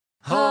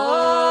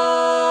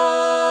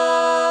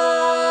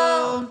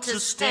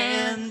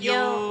stand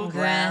your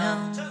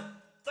ground.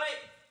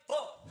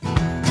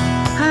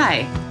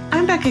 Hi,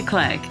 I'm Becca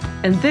Clegg,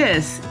 and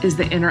this is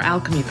the Inner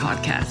Alchemy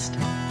Podcast.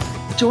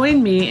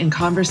 Join me in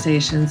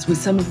conversations with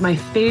some of my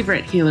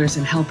favorite healers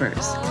and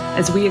helpers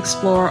as we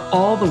explore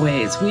all the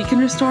ways we can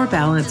restore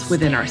balance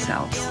within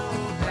ourselves.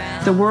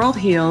 The world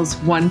heals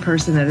one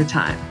person at a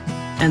time,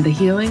 and the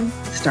healing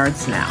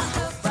starts now.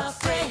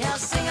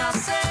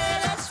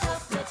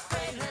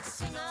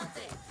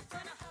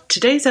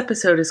 Today's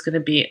episode is going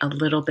to be a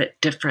little bit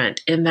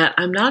different in that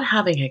I'm not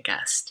having a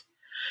guest.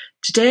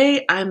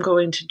 Today, I'm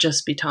going to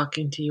just be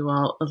talking to you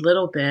all a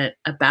little bit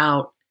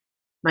about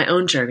my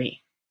own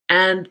journey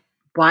and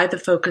why the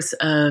focus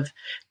of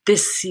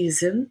this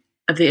season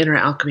of the Inner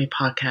Alchemy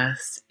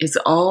Podcast is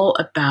all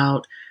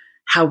about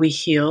how we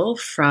heal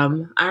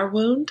from our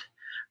wound,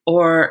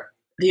 or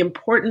the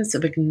importance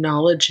of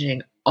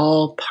acknowledging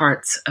all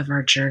parts of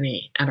our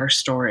journey and our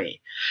story.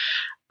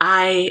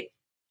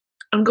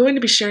 I'm going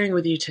to be sharing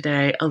with you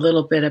today a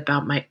little bit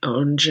about my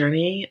own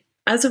journey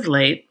as of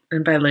late,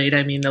 and by late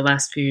I mean the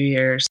last few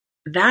years.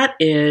 That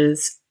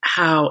is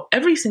how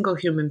every single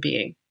human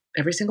being,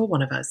 every single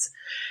one of us,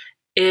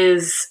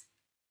 is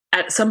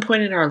at some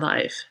point in our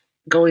life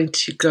going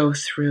to go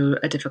through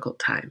a difficult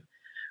time.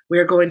 We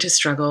are going to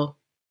struggle.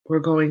 We're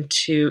going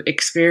to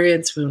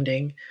experience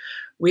wounding.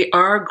 We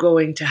are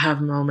going to have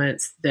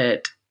moments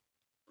that,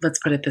 let's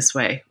put it this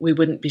way, we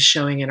wouldn't be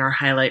showing in our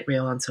highlight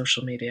reel on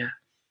social media.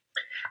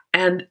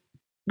 And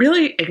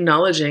really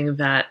acknowledging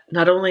that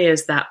not only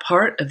is that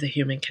part of the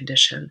human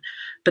condition,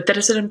 but that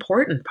it's an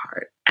important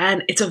part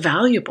and it's a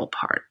valuable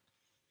part.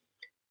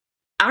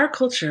 Our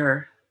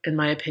culture, in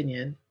my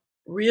opinion,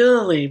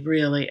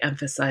 really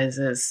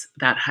emphasizes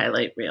that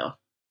highlight reel.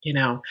 You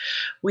know,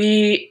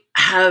 we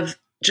have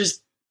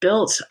just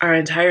built our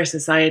entire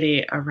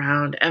society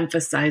around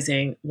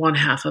emphasizing one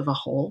half of a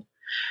whole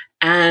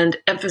and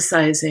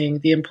emphasizing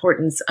the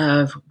importance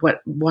of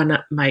what one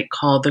might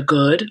call the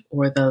good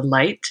or the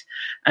light,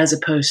 as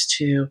opposed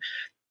to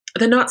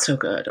the not so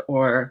good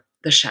or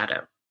the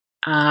shadow.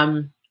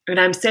 And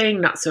I'm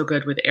saying not so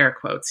good with air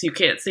quotes. You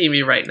can't see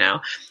me right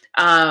now.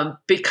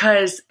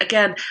 Because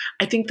again,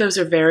 I think those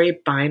are very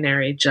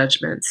binary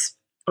judgments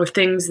of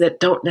things that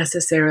don't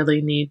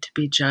necessarily need to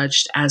be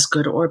judged as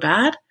good or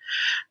bad,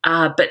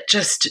 but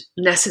just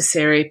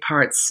necessary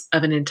parts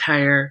of an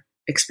entire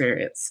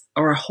experience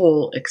or a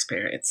whole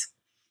experience.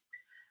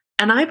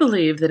 And I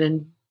believe that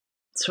in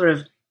sort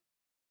of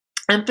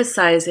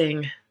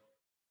emphasizing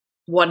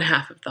one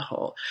half of the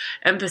whole,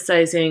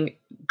 emphasizing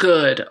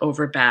good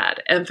over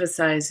bad,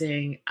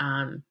 emphasizing,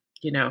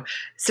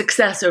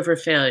 success over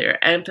failure,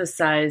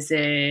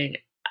 emphasizing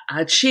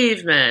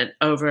achievement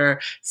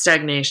over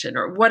stagnation,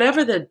 or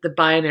whatever the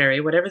binary,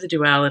 whatever the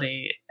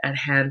duality at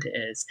hand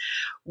is,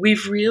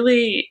 we've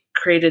really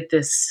created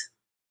this,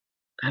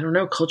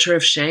 culture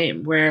of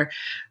shame where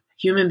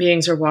human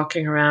beings are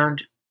walking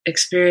around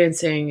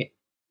experiencing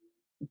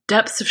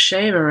depths of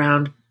shame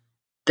around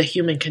the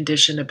human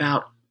condition,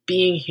 about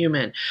being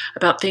human,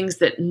 about things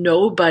that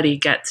nobody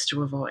gets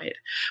to avoid.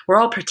 We're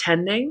all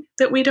pretending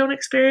that we don't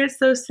experience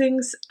those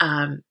things.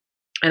 And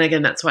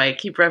again, that's why I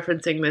keep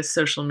referencing this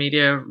social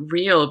media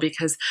reel,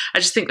 because I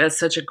just think that's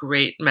such a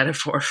great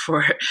metaphor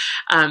for it.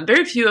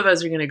 Very few of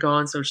us are going to go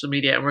on social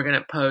media and we're going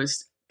to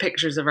post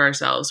pictures of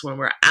ourselves when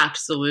we're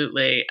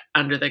absolutely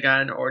under the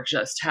gun or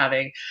just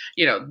having,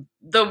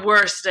 the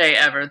worst day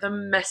ever, the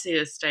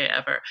messiest day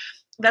ever.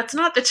 That's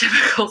not the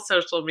typical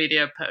social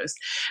media post.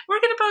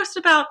 We're going to post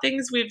about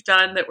things we've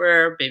done that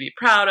we're maybe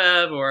proud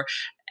of, or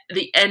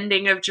the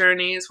ending of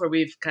journeys where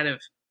we've kind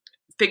of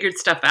figured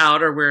stuff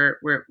out,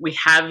 or we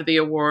have the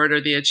award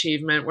or the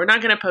achievement. We're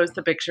not going to post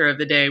the picture of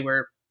the day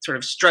we're sort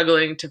of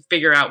struggling to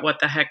figure out what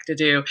the heck to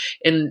do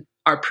in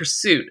our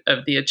pursuit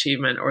of the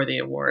achievement or the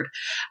award.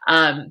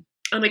 And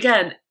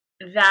again,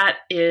 that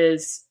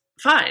is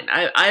fine.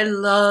 I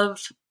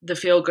love the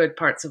feel-good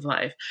parts of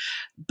life.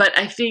 But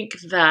I think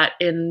that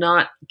in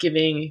not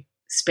giving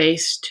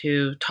space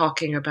to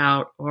talking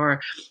about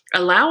or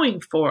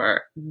allowing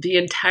for the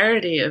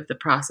entirety of the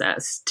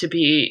process to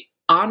be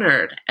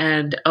honored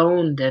and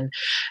owned and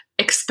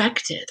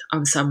expected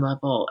on some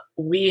level,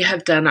 we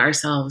have done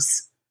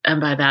ourselves,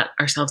 and by that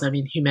ourselves I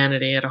mean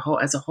humanity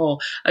as a whole,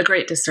 a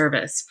great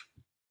disservice.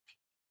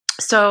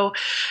 So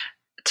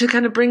to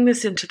kind of bring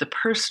this into the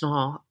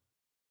personal,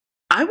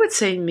 I would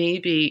say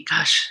maybe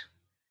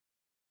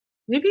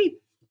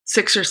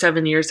 6 or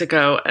 7 years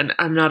ago, and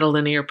I'm not a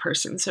linear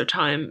person, so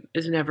time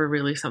is never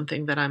really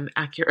something that I'm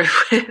accurate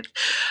with,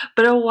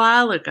 but a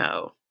while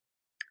ago,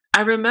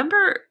 I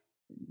remember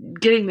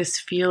getting this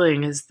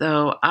feeling as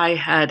though I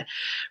had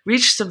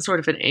reached some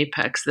sort of an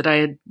apex, that I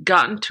had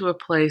gotten to a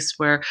place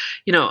where,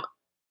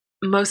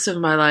 most of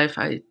my life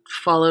I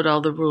followed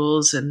all the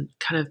rules and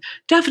kind of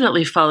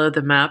definitely followed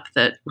the map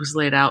that was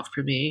laid out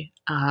for me.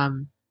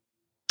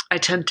 I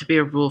tend to be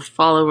a rule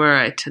follower.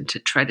 I tend to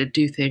try to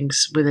do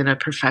things within a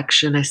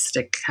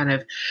perfectionistic kind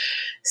of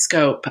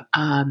scope.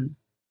 And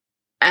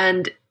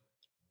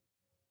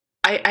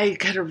I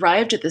had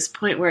arrived at this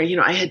point where,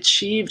 I had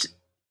achieved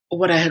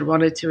what I had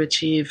wanted to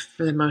achieve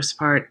for the most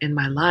part in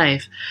my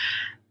life.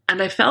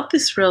 And I felt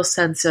this real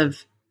sense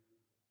of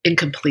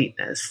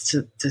incompleteness,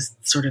 to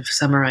sort of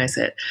summarize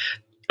it,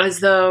 as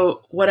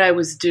though what I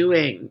was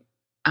doing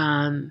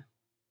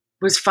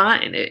was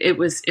fine. It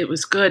was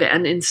good,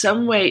 and in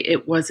some way,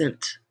 it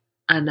wasn't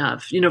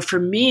enough. For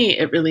me,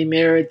 it really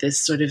mirrored this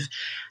sort of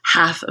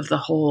half of the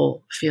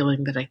whole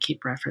feeling that I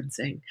keep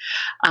referencing.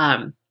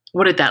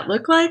 What did that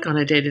look like on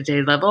a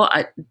day-to-day level?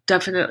 I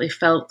definitely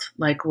felt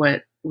like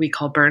what we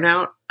call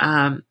burnout.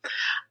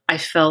 I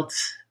felt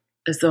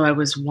as though I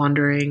was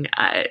wandering,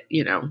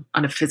 on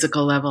a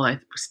physical level. I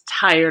was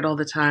tired all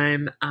the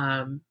time.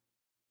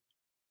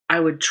 I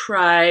would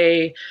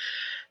try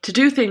to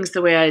do things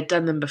the way I had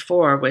done them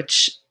before,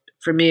 which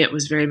for me, it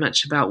was very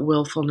much about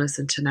willfulness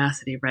and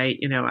tenacity, right?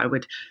 I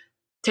would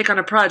take on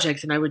a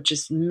project and I would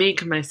just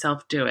make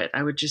myself do it.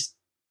 I would just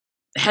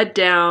head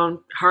down,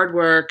 hard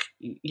work,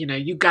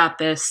 you got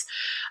this.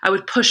 I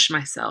would push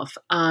myself.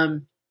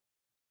 And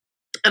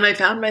I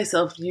found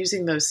myself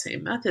using those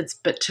same methods,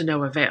 but to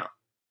no avail.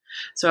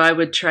 So I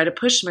would try to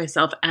push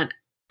myself and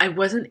I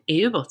wasn't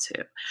able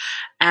to.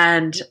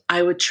 And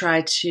I would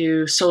try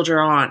to soldier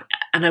on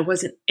and I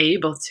wasn't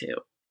able to.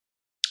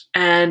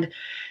 And,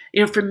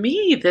 for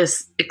me,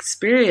 this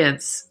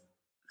experience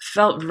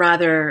felt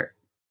rather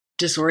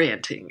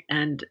disorienting,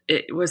 and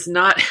it was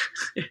not,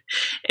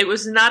 it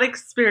was not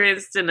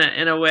experienced in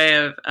a way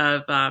of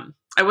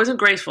I wasn't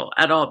grateful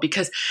at all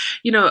because,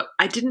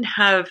 I didn't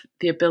have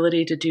the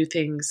ability to do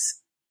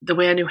things the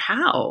way I knew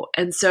how.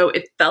 And so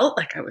it felt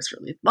like I was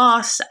really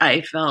lost.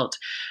 I felt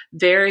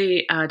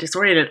very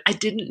disoriented. I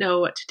didn't know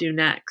what to do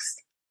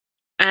next.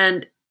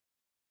 And,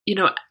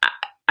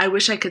 I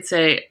wish I could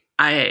say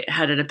I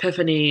had an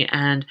epiphany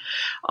and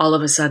all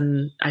of a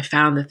sudden I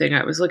found the thing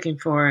I was looking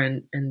for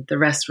and the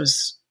rest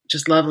was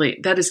just lovely.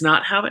 That is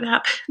not how it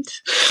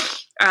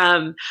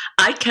happened.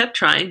 I kept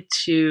trying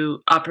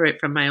to operate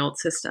from my old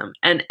system.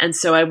 And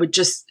so I would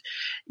just,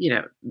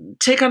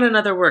 take on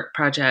another work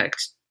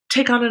project,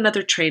 take on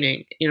another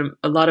training.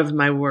 A lot of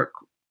my work,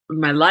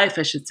 my life,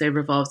 I should say,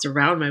 revolves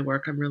around my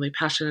work. I'm really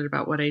passionate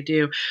about what I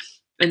do.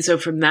 And so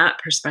from that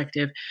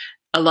perspective,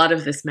 a lot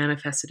of this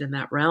manifested in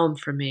that realm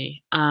for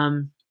me.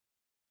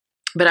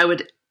 But I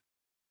would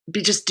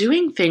be just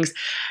doing things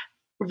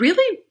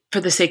really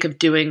for the sake of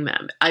doing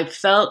them. I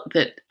felt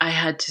that I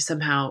had to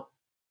somehow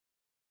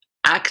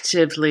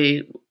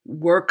actively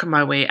work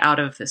my way out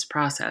of this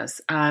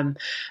process. And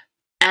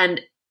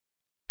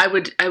I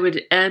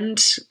would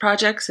end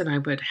projects and I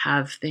would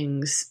have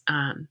things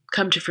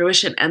come to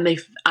fruition, and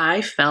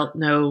I felt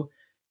no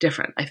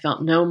different. I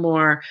felt no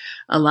more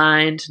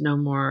aligned, no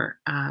more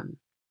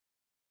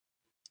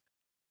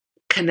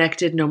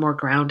connected, no more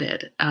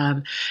grounded.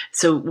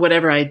 So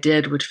whatever I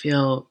did would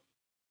feel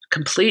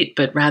complete,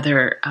 but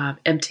rather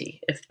empty,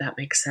 if that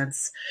makes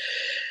sense.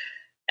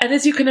 And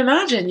as you can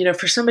imagine,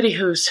 for somebody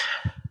who's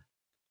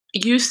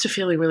used to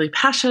feeling really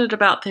passionate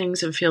about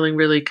things and feeling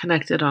really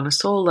connected on a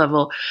soul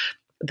level,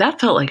 that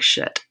felt like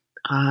shit,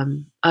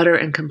 utter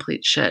and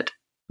complete shit,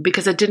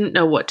 because I didn't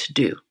know what to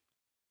do.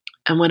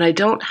 And when I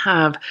don't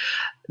have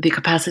the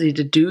capacity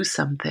to do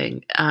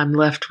something, I'm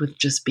left with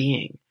just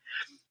being.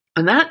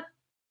 And that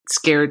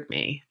scared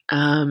me.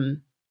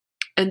 And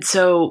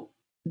so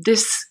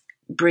this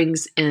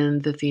brings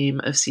in the theme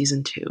of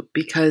season 2,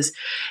 because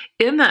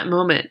in that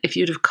moment, if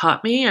you'd have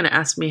caught me and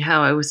asked me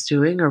how I was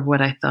doing or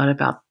what I thought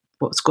about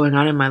what was going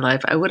on in my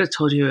life, I would have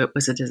told you it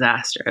was a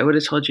disaster. I would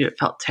have told you it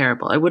felt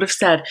terrible. I would have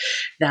said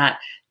that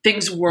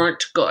things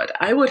weren't good.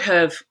 I would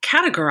have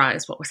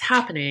categorized what was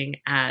happening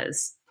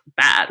as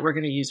bad. We're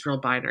going to use real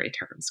binary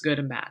terms, good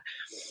and bad.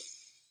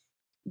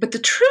 But the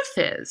truth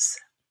is,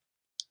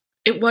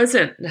 it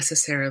wasn't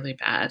necessarily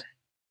bad.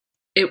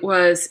 It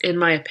was, in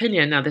my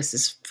opinion, now this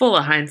is full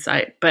of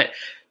hindsight, but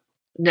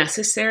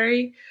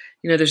necessary.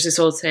 There's this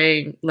old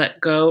saying,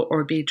 let go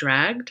or be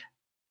dragged.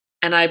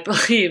 And I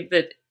believe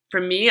that for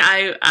me,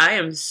 I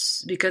am,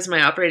 because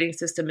my operating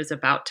system is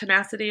about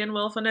tenacity and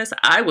willfulness,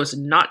 I was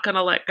not going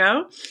to let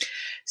go.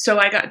 So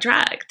I got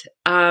dragged.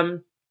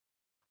 And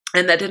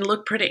that didn't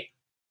look pretty.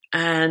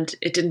 And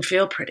it didn't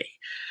feel pretty.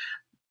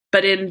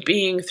 But in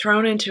being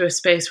thrown into a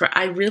space where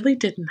I really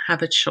didn't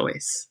have a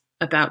choice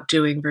about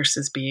doing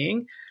versus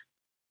being,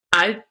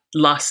 I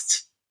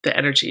lost the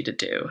energy to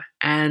do.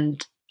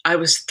 And I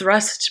was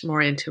thrust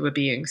more into a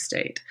being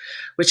state,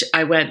 which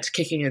I went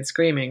kicking and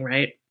screaming,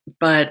 right?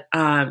 But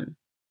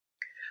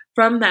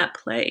from that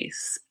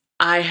place,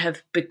 I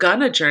have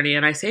begun a journey,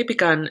 and I say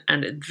begun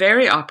and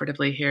very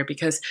operatively here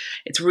because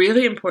it's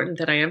really important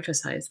that I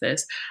emphasize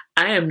this.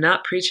 I am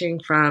not preaching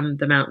from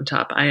the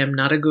mountaintop. I am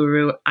not a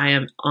guru. I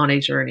am on a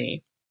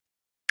journey.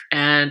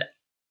 And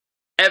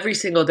every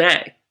single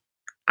day,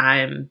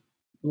 I'm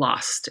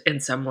lost in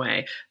some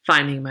way,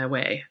 finding my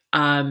way.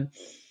 But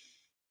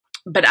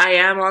I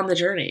am on the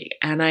journey,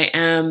 and I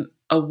am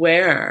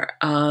aware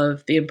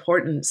of the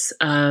importance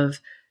of,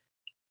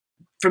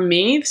 for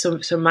me, so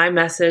my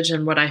message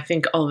and what I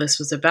think all this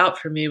was about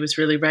for me was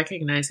really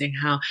recognizing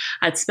how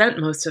I'd spent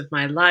most of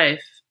my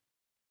life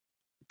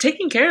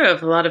taking care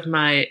of a lot of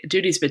my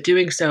duties, but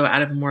doing so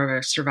out of more of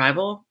a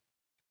survival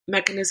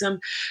mechanism.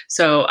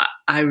 So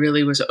I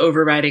really was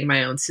overriding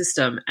my own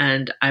system,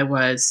 and I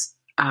was,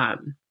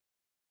 kind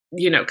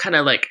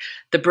of like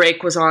the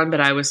brake was on,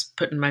 but I was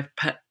putting my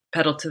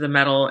pedal to the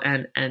metal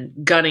and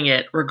gunning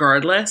it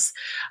regardless.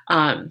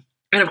 And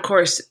of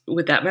course,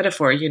 with that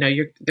metaphor,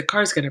 the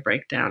car's going to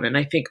break down. And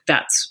I think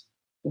that's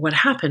what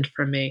happened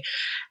for me.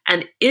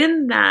 And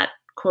in that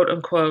quote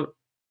unquote,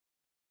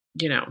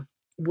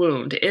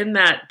 wound, in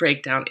that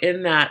breakdown,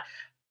 in that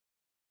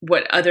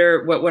what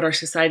our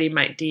society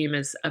might deem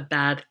as a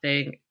bad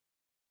thing,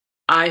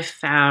 I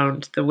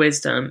found the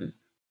wisdom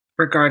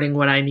regarding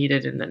what I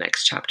needed in the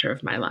next chapter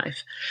of my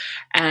life.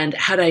 And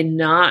had I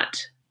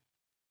not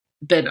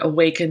been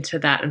awakened to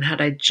that, and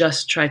had I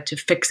just tried to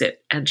fix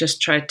it and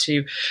just tried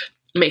to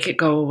make it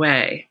go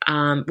away,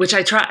 which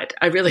I tried.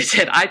 I really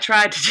did. I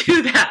tried to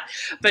do that.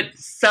 But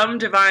some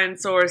divine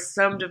source,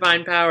 some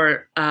divine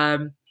power,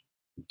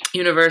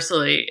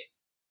 universally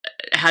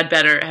had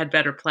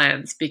better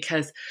plans,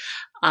 because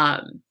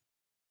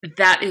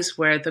that is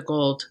where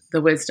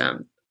the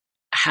wisdom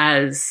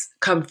has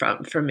come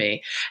from for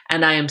me.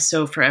 And I am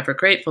so forever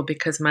grateful,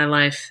 because my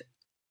life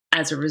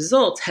as a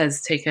result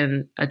has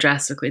taken a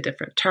drastically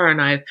different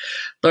turn. I've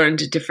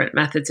learned different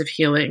methods of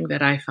healing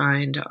that I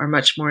find are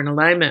much more in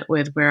alignment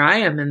with where I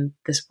am in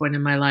this point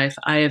in my life.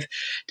 I have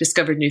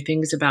discovered new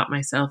things about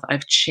myself.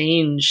 I've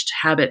changed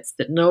habits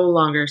that no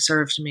longer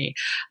served me.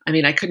 I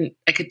mean, I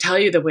could tell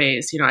you the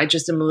ways, I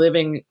just am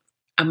living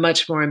a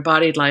much more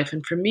embodied life.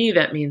 And for me,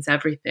 that means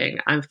everything.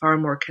 I'm far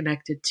more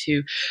connected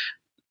to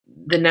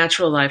the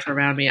natural life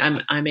around me.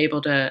 I'm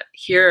able to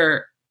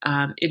hear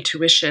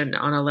intuition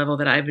on a level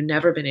that I've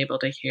never been able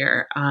to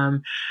hear.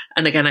 And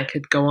again, I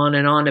could go on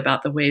and on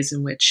about the ways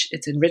in which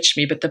it's enriched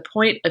me. But the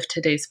point of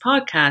today's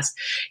podcast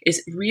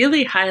is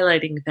really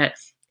highlighting that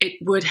it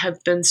would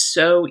have been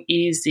so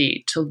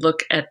easy to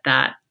look at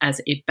that as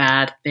a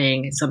bad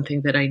thing,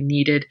 something that I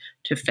needed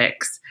to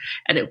fix.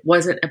 And it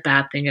wasn't a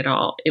bad thing at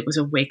all. It was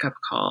a wake-up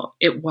call.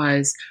 It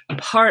was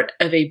part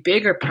of a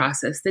bigger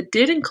process that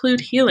did include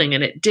healing,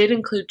 and it did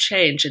include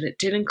change, and it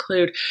did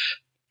include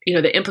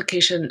the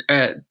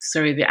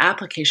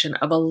application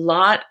of a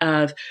lot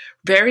of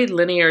very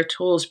linear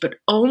tools, but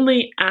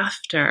only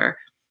after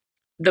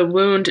the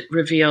wound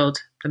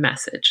revealed the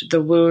message.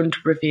 The wound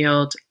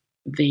revealed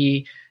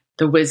the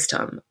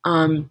wisdom.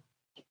 And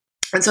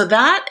so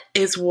that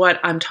is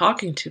what I'm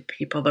talking to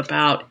people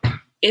about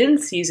in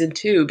season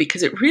 2,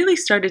 because it really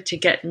started to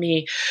get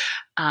me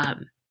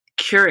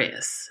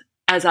curious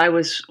as I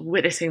was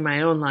witnessing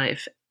my own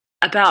life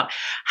about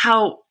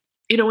how,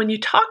 when you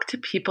talk to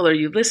people or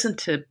you listen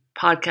to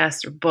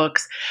podcasts or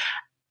books,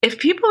 if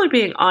people are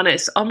being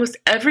honest, almost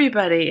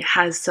everybody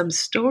has some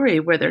story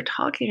where they're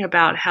talking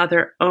about how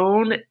their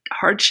own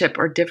hardship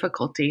or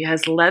difficulty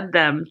has led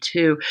them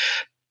to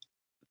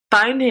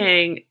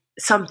finding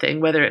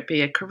something, whether it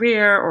be a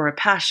career or a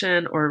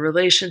passion or a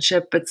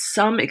relationship, but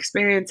some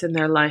experience in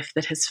their life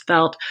that has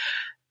felt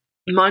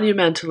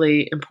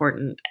monumentally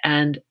important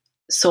and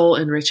soul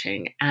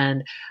enriching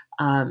and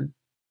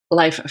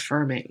life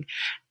affirming.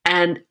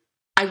 And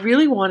I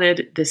really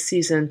wanted this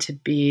season to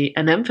be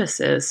an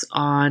emphasis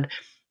on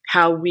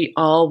how we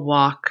all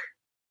walk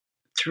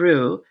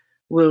through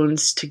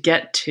wounds to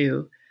get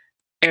to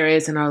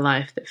areas in our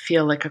life that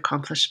feel like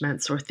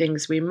accomplishments or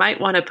things we might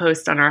want to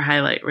post on our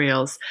highlight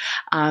reels,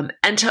 and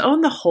to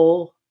own the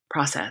whole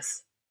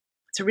process,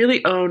 to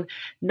really own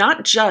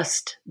not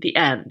just the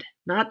end,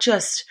 not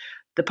just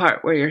the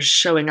part where you're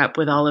showing up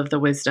with all of the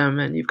wisdom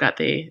and you've got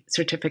the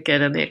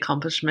certificate and the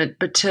accomplishment,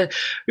 but to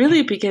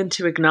really begin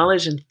to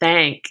acknowledge and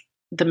thank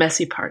the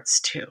messy parts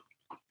too.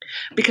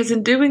 Because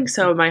in doing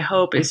so, my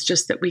hope is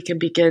just that we can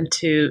begin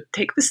to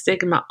take the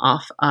stigma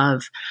off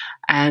of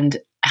and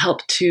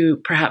help to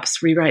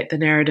perhaps rewrite the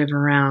narrative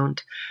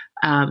around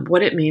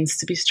what it means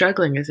to be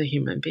struggling as a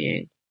human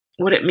being,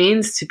 what it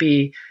means to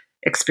be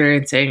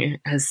experiencing,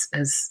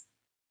 as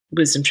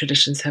wisdom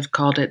traditions have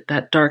called it,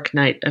 that dark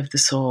night of the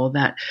soul,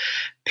 that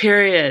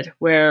period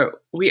where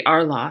we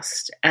are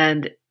lost.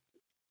 And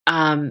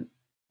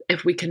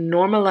if we can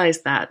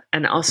normalize that,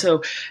 and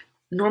also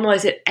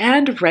normalize it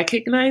and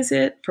recognize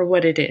it for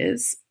what it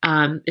is,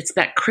 it's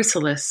that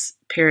chrysalis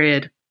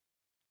period.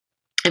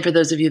 And for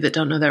those of you that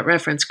don't know that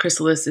reference,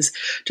 chrysalis is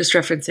just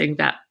referencing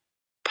that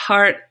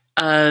part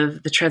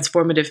of the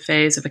transformative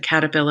phase of a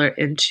caterpillar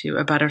into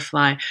a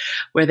butterfly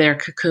where they're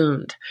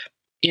cocooned.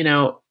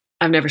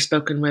 I've never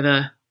spoken with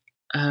a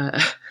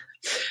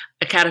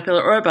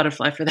caterpillar or a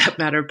butterfly for that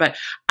matter, but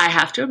I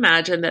have to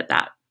imagine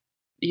that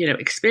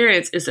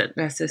experience isn't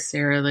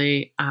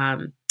necessarily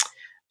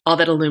all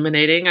that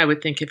illuminating. I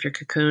would think if you're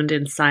cocooned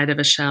inside of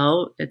a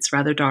shell, it's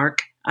rather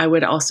dark. I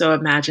would also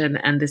imagine,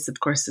 and this of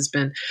course has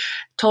been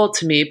told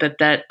to me, but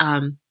that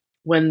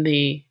when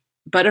the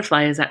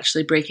butterfly is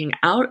actually breaking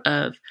out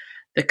of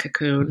the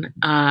cocoon,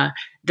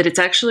 that it's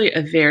actually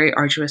a very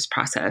arduous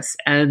process.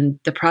 And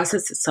the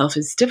process itself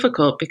is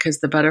difficult because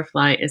the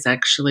butterfly is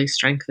actually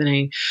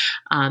strengthening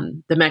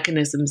the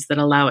mechanisms that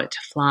allow it to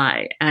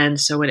fly. And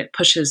so when it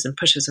pushes and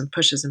pushes and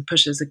pushes and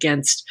pushes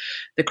against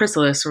the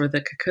chrysalis or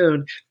the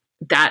cocoon,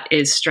 that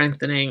is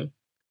strengthening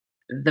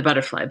the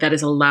butterfly. That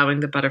is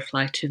allowing the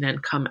butterfly to then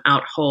come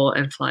out whole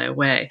and fly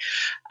away.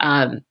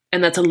 And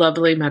that's a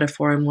lovely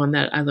metaphor, and one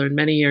that I learned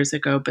many years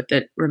ago, but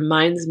that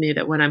reminds me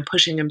that when I'm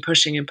pushing and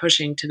pushing and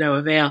pushing to no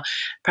avail,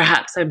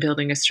 perhaps I'm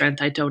building a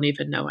strength I don't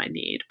even know I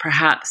need.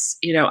 Perhaps,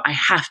 I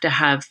have to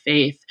have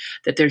faith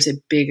that there's a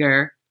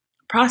bigger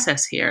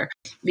process here.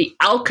 The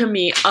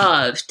alchemy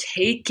of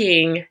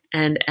taking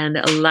and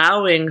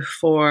allowing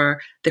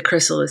for the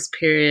chrysalis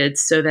period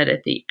so that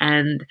at the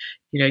end,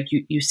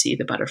 you see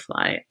the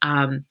butterfly.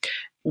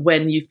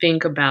 When you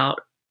think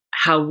about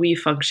how we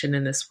function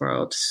in this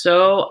world,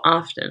 so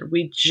often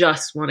we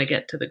just want to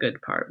get to the good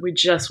part. We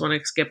just want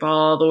to skip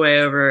all the way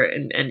over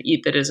and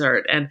eat the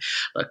dessert. And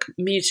look,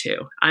 me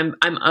too. I'm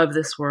of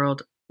this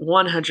world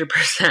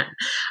 100%.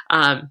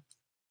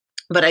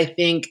 But I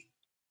think,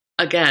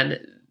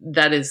 again,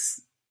 that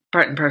is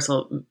part and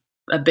parcel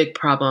a big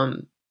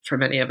problem for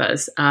many of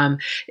us,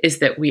 is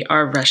that we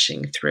are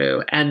rushing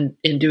through. And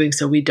in doing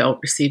so, we don't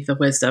receive the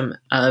wisdom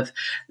of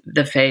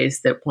the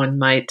phase that one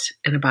might,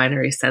 in a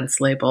binary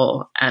sense,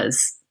 label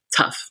as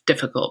tough,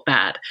 difficult,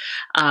 bad.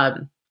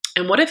 And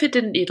what if it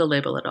didn't need a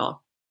label at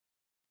all?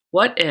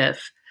 What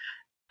if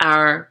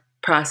our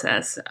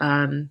process,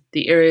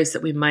 the areas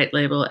that we might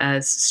label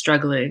as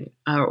struggling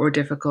or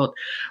difficult,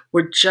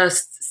 were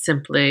just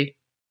simply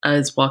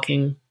as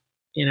walking,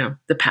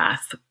 the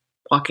path,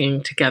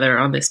 walking together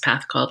on this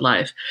path called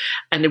life,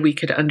 and we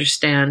could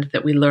understand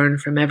that we learn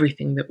from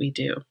everything that we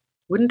do?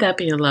 Wouldn't that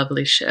be a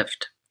lovely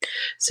shift?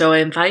 So I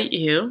invite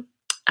you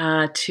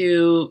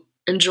to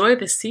enjoy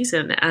this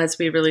season as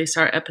we release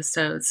our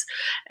episodes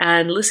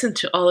and listen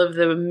to all of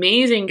the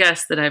amazing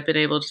guests that I've been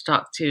able to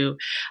talk to,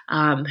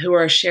 who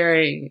are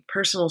sharing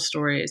personal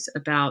stories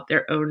about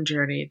their own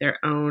journey, their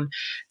own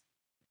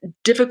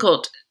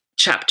difficult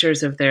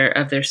chapters of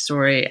their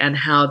story, and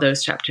how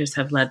those chapters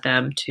have led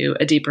them to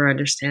a deeper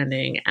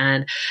understanding,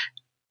 and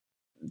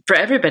for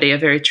everybody, a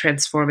very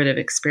transformative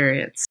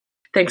experience.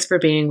 Thanks for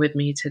being with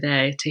me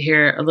today to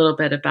hear a little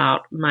bit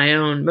about my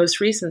own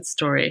most recent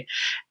story.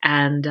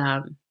 And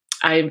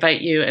I invite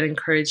you and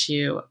encourage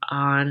you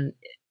on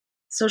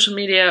social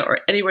media or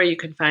anywhere you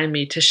can find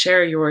me to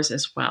share yours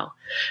as well,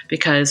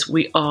 because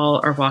we all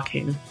are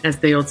walking, as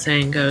the old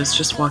saying goes,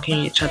 just walking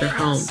each other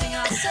home.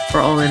 We're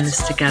all in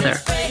this together.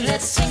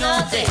 Let's sing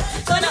all day.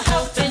 Gonna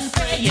hope and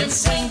pray and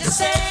sing to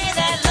say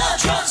that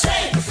love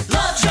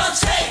John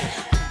say.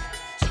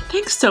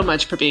 Thanks so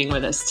much for being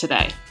with us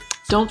today.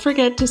 Don't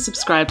forget to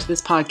subscribe to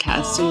this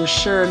podcast so you're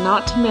sure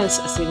not to miss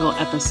a single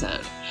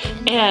episode.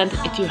 And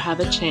if you have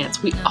a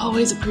chance, we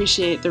always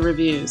appreciate the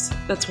reviews.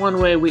 That's one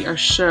way we are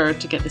sure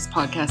to get this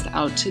podcast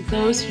out to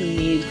those who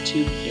need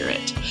to hear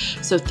it.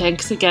 So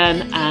thanks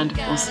again, and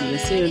we'll see you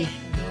soon.